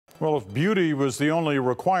Well, if beauty was the only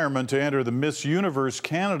requirement to enter the Miss Universe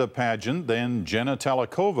Canada pageant, then Jenna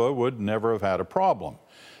Talackova would never have had a problem.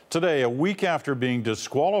 Today, a week after being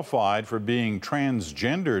disqualified for being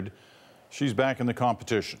transgendered, she's back in the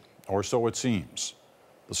competition, or so it seems.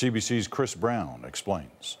 The CBC's Chris Brown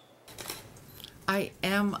explains. I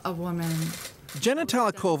am a woman. Jenna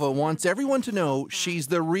Talackova wants everyone to know she's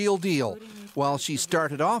the real deal. While she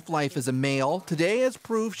started off life as a male, today has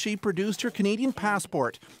proved she produced her Canadian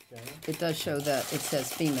passport. It does show that it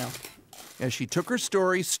says female. As she took her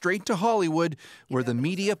story straight to Hollywood, where the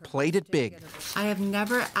media played it big. I have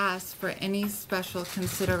never asked for any special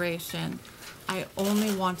consideration. I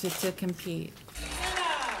only wanted to compete.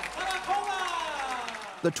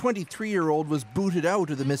 The 23-year-old was booted out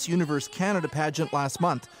of the Miss Universe Canada pageant last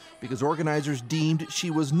month because organizers deemed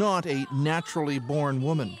she was not a naturally born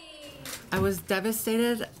woman. I was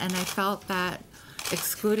devastated, and I felt that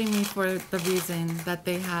excluding me for the reason that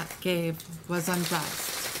they gave was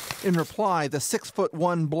unjust. In reply, the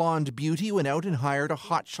 6'1" blonde beauty went out and hired a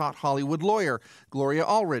hotshot Hollywood lawyer, Gloria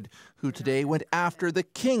Allred, who today went after the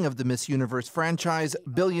king of the Miss Universe franchise,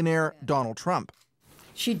 billionaire Donald Trump.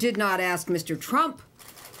 She did not ask Mr. Trump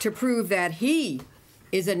to prove that he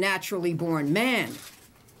is a naturally born man.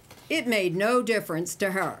 It made no difference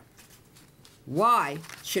to her. Why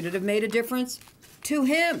should it have made a difference to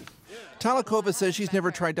him? Talackova says she's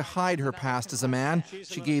never tried to hide her past as a man.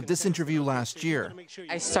 She gave this interview last year.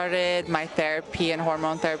 I started my therapy and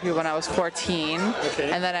hormone therapy when I was 14,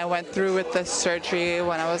 and then I went through with the surgery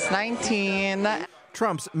when I was 19.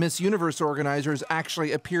 Trump's Miss Universe organizers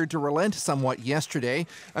actually appeared to relent somewhat yesterday,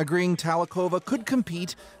 agreeing Talackova could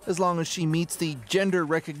compete as long as she meets the gender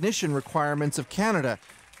recognition requirements of Canada,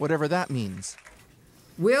 whatever that means.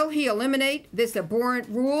 Will he eliminate this abhorrent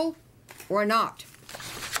rule or not?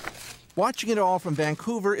 Watching it all from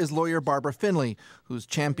Vancouver is lawyer Barbara Finley, who's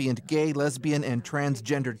championed gay, lesbian, and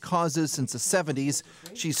transgendered causes since the 70s.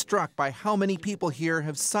 She's struck by how many people here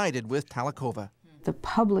have sided with Talackova. The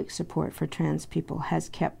public support for trans people has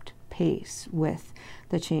kept pace with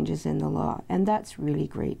the changes in the law, and that's really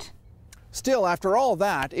great. Still, after all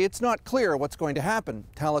that, it's not clear what's going to happen.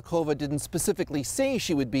 Talackova didn't specifically say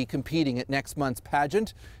she would be competing at next month's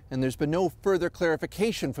pageant, and there's been no further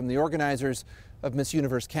clarification from the organizers of Miss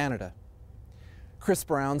Universe Canada. Chris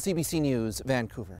Brown, CBC News, Vancouver.